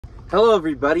Hello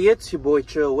everybody, it's your boy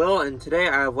Chill Will, and today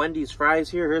I have Wendy's fries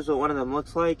here. Here's what one of them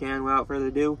looks like, and without further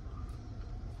ado,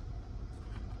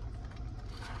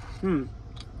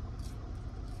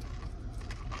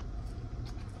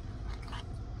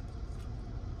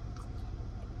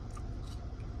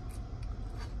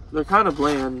 they're kind of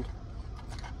bland,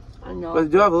 I know, but they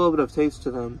do have a little bit of taste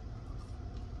to them.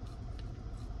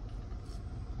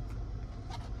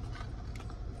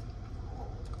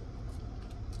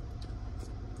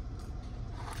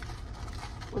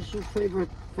 What's your favorite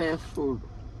fast food?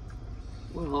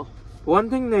 Well, One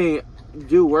thing they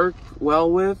do work well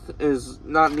with is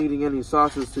not needing any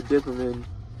sauces to dip them in.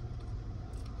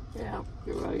 yeah,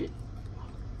 you're right.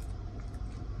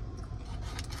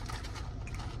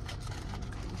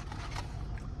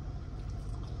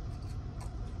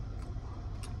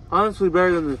 Honestly,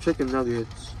 better than the chicken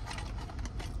nuggets.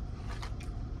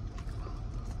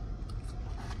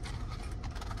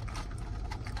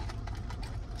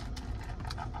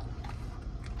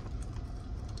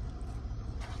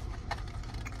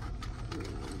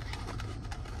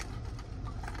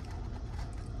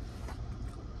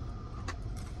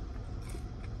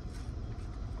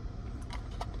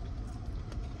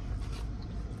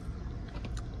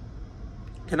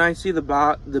 Can I see the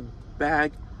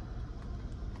bag?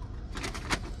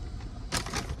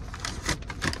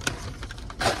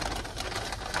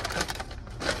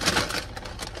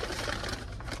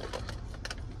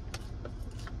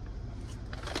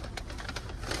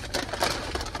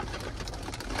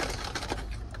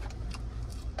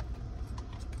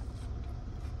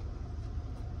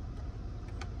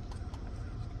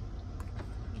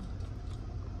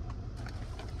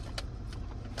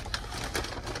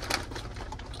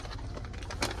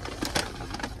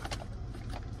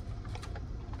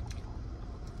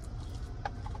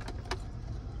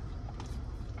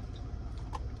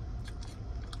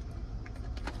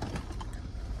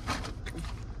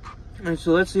 Alright,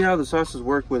 so let's see how the sauces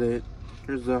work with it.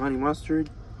 Here's the honey mustard.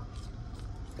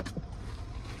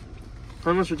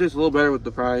 Honey mustard tastes a little better with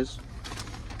the fries.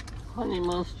 Honey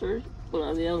mustard. What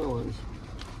are the other ones?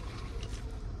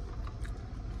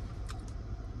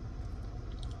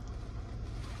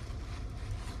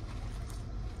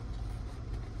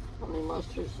 Honey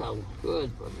mustard sounds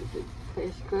good, but does it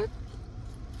taste good?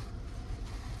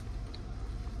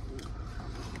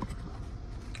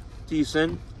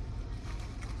 Decent.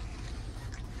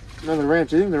 Now the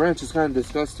ranch. I think the ranch is kind of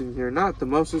disgusting here. Not the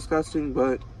most disgusting,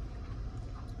 but...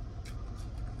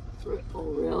 Oh,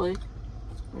 really?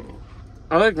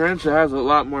 I like ranch that has a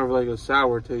lot more of like a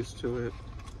sour taste to it.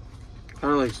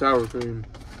 Kind of like sour cream.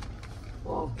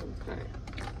 Oh, okay.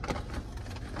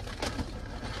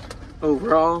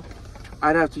 Overall,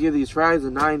 I'd have to give these fries a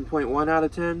 9.1 out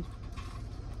of 10.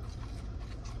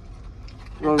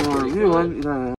 That's pretty good.